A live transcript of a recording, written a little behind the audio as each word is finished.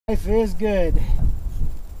Life is good.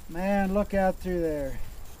 Man, look out through there.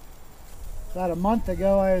 About a month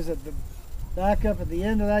ago I was at the back up at the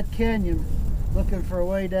end of that canyon looking for a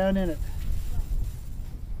way down in it.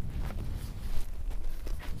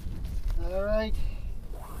 Alright,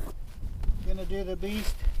 gonna do the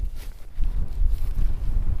beast.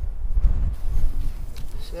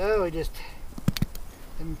 So we just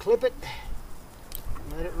unclip it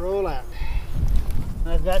and let it roll out.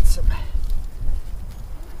 I've got some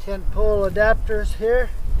tent pole adapters here.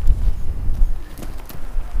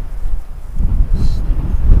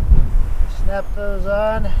 Snap those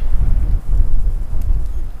on.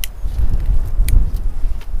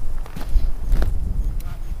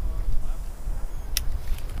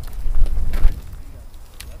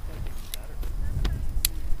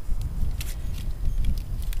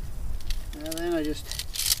 And then I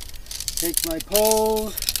just take my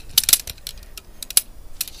poles,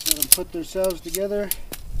 let them put themselves together.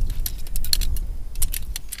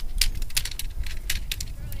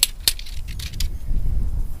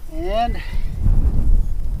 And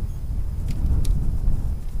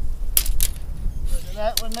put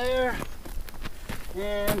that one there,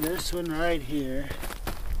 and this one right here.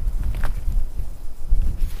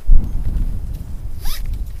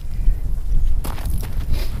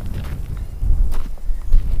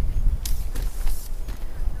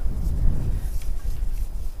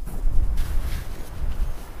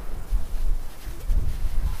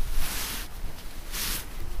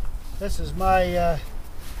 This is my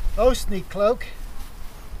Osni cloak.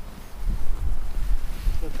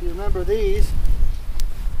 If you remember these.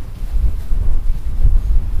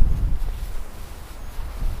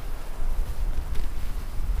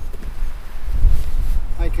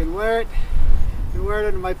 I can wear it. I can wear it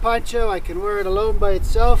under my poncho. I can wear it alone by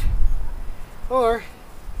itself, or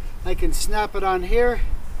I can snap it on here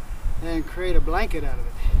and create a blanket out of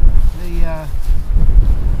it.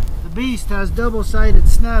 The beast has double-sided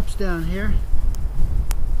snaps down here.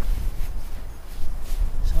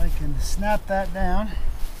 I can snap that down.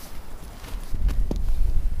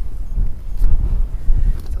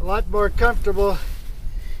 It's a lot more comfortable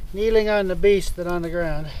kneeling on the beast than on the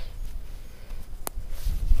ground.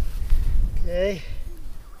 Okay.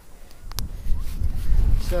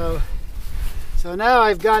 So now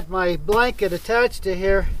I've got my blanket attached to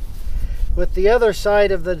here with the other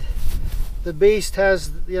side of the beast has,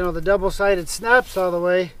 you know, the double-sided snaps all the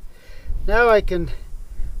way. Now I can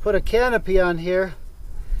put a canopy on here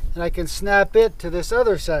and I can snap it to this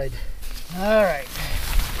other side. All right.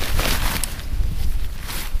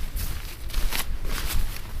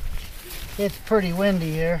 It's pretty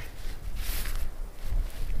windy here.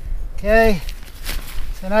 Okay,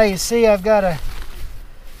 so now you see I've got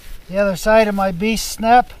the other side of my beast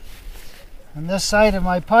snap and this side of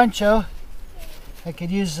my poncho. I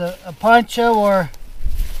could use a poncho or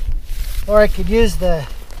I could use the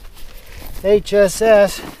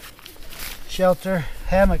HSS shelter,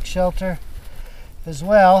 hammock shelter as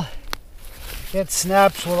well. Its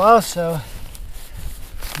snaps will also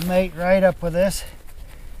mate right up with this.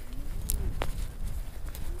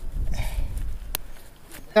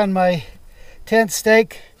 On my tent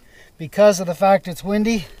stake because of the fact it's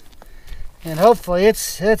windy, and hopefully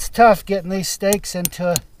it's tough getting these stakes into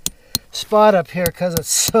a spot up here because it's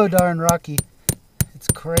so darn rocky. It's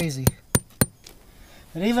crazy.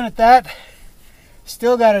 But even at that,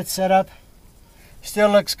 still got it set up. Still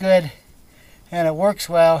looks good, and it works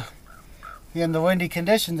well in the windy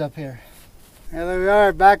conditions up here. Now there we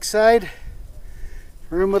are, backside,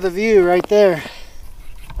 room with a view right there.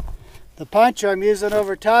 The poncho I'm using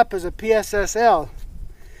over top is a PSSL.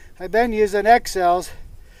 I've been using XLs,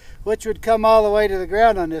 which would come all the way to the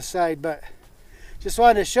ground on this side, but just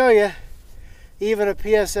wanted to show you, even a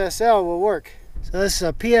PSSL will work. So this is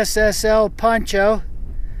a PSSL poncho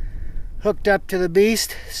hooked up to the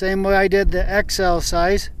beast, same way I did the XL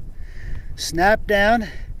size. Snap down.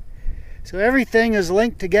 So everything is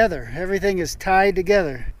linked together. Everything is tied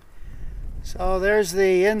together. So there's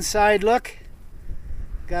the inside look.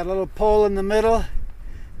 Got a little pole in the middle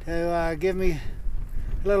to give me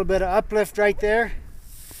a little bit of uplift right there.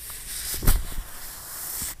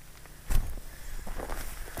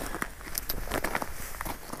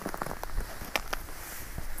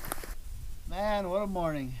 Man, what a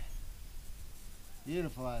morning.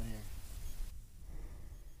 Beautiful out here.